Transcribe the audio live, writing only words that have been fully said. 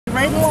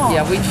right along.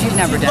 Yeah, she's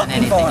never done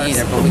anything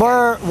either.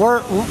 But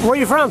where are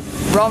you from?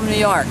 Rome, New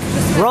York.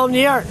 Rome,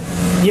 New York.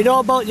 You know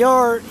about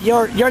you're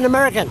an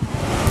American.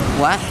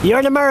 What? You're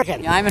an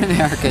American. Yeah, I'm an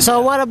American.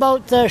 So what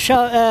about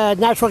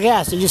natural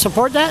gas? Did you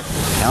support that?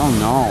 Hell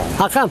no.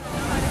 How come?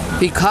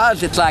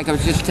 Because it's like I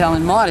was just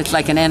telling Maud, it's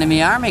like an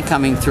enemy army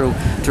coming through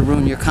to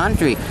ruin your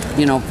country.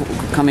 You know,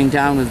 coming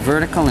down with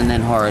vertical and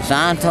then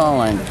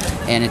horizontal, and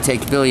it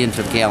takes billions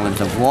of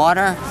gallons of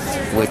water,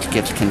 which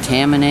gets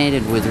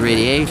contaminated with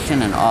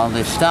radiation and all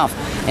this stuff.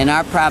 And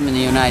our problem in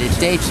the United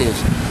States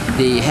is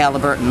the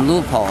Halliburton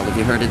loophole. Have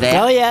you heard of that?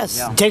 Oh yes,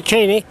 yeah. Dick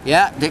Cheney.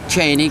 Yeah, Dick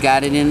Cheney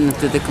got it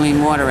into the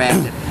Clean Water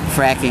Act.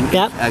 Fracking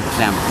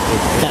exempt.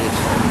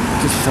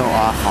 It's just so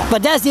awful.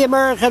 But that's the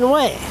American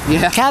way.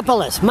 Yeah.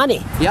 Capitalist,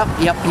 money. Yep.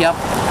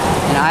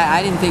 And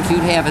I didn't think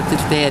you'd have it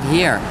this bad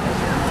here.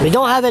 We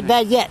don't have it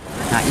bad yet.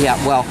 Not yet.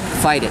 Well,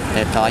 fight it.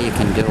 That's all you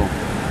can do.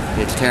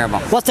 It's terrible.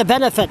 What's the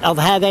benefit of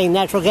having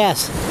natural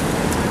gas?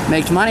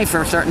 Makes money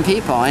for certain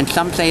people, and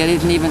some say it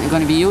isn't even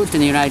going to be used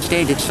in the United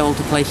States. It's sold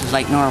to places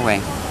like Norway.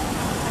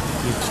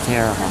 It's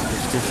terrible.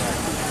 It's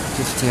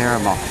just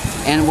terrible.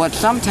 And what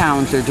some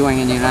towns are doing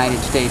in the United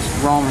States,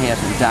 Rome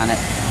hasn't done it,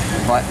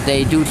 but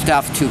they do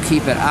stuff to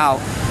keep it out,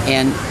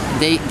 and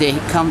they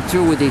come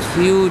through with these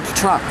huge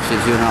trucks,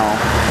 as you know,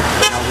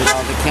 with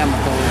all the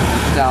chemicals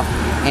and stuff,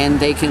 and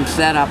they can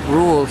set up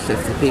rules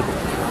if the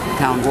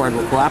town board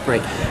will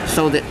cooperate,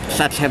 so that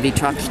such heavy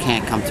trucks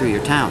can't come through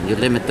your town. You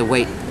limit the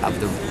weight of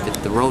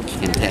the roads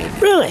can take.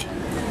 Really?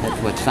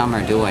 That's what some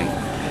are doing.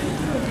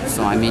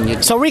 So I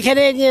mean, so we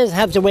Canadians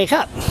have to wake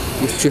up.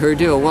 You sure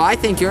do. Well, I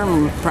think you're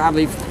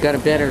probably got a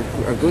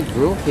good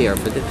group here.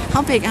 But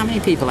how many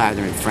people are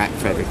there in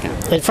Fredericton?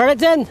 In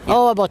Fredericton? Yeah.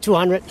 Oh, about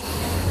 200.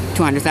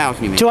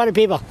 200,000, you mean? 200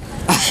 people.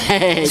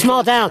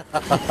 Small town.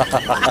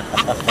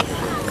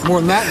 More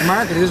than that in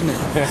market, isn't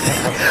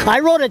it? I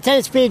rode a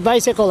 10-speed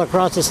bicycle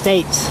across the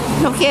states.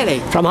 No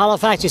kidding. From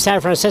Halifax to San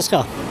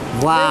Francisco.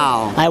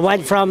 Wow. I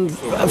went from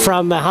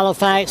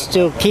Halifax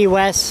to Key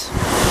West,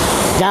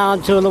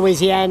 down to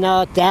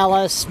Louisiana,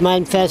 Dallas,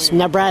 Memphis,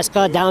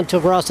 Nebraska, down to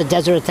across the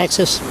desert of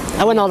Texas.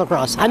 I went all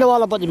across. I know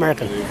all about the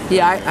American.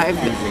 Yeah, I've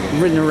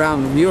ridden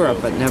around Europe,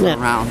 but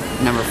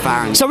never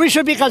far. So we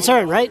should be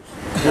concerned, right?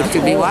 We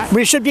should be what?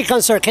 We should be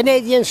concerned.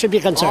 Canadians should be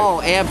concerned.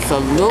 Oh,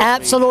 absolutely.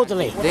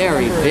 Absolutely.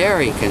 Very,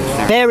 very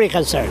concerned. Very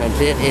concerned. Because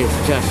it is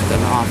just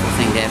an awful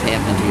thing to have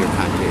happen to your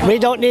country. We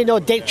don't need no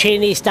Dick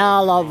Cheney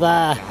style of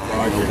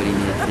Nobody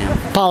needs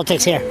him.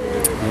 politics here.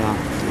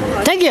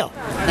 Yeah. Thank you.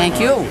 Thank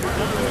you.